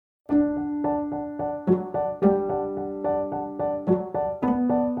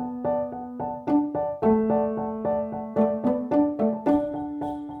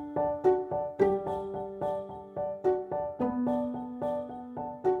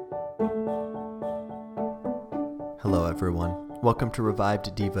Hello everyone, welcome to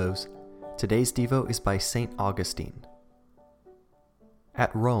Revived Devos. Today's Devo is by St. Augustine.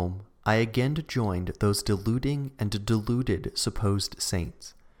 At Rome, I again joined those deluding and deluded supposed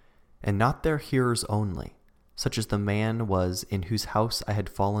saints, and not their hearers only, such as the man was in whose house I had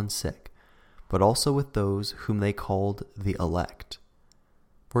fallen sick, but also with those whom they called the elect.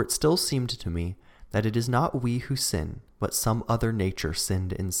 For it still seemed to me that it is not we who sin, but some other nature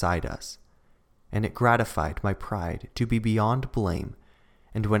sinned inside us. And it gratified my pride to be beyond blame,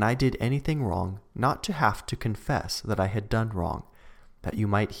 and when I did anything wrong, not to have to confess that I had done wrong, that you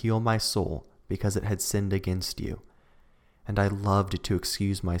might heal my soul because it had sinned against you. And I loved to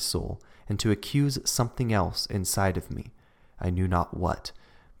excuse my soul, and to accuse something else inside of me, I knew not what,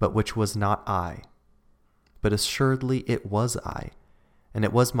 but which was not I. But assuredly it was I, and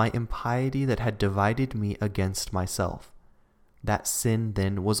it was my impiety that had divided me against myself. That sin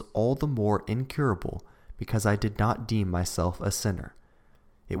then was all the more incurable because I did not deem myself a sinner.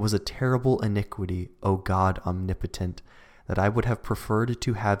 It was a terrible iniquity, O God omnipotent, that I would have preferred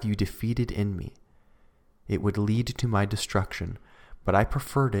to have you defeated in me. It would lead to my destruction, but I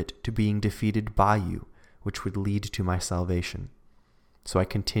preferred it to being defeated by you, which would lead to my salvation. So I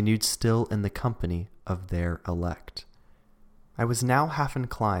continued still in the company of their elect. I was now half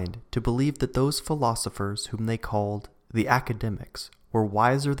inclined to believe that those philosophers whom they called the academics were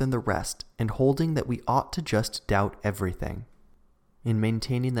wiser than the rest in holding that we ought to just doubt everything, in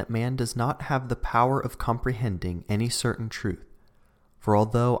maintaining that man does not have the power of comprehending any certain truth. For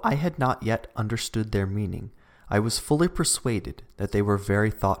although I had not yet understood their meaning, I was fully persuaded that they were very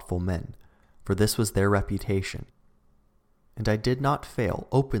thoughtful men, for this was their reputation. And I did not fail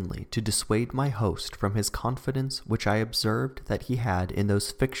openly to dissuade my host from his confidence which I observed that he had in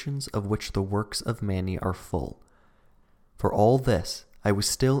those fictions of which the works of Mani are full. For all this, I was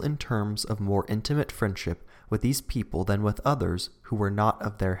still in terms of more intimate friendship with these people than with others who were not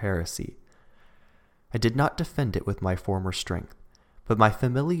of their heresy. I did not defend it with my former strength, but my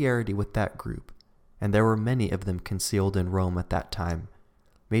familiarity with that group, and there were many of them concealed in Rome at that time,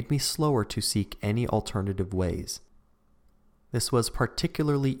 made me slower to seek any alternative ways. This was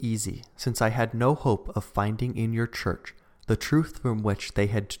particularly easy, since I had no hope of finding in your church the truth from which they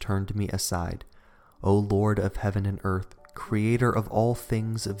had turned me aside, O Lord of heaven and earth, Creator of all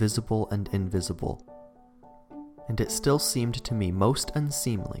things visible and invisible. And it still seemed to me most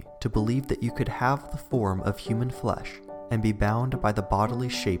unseemly to believe that you could have the form of human flesh and be bound by the bodily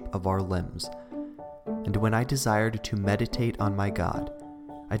shape of our limbs. And when I desired to meditate on my God,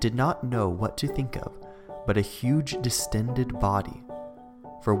 I did not know what to think of but a huge distended body.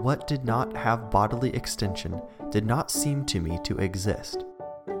 For what did not have bodily extension did not seem to me to exist.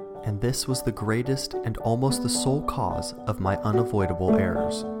 And this was the greatest and almost the sole cause of my unavoidable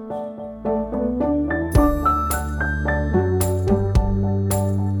errors.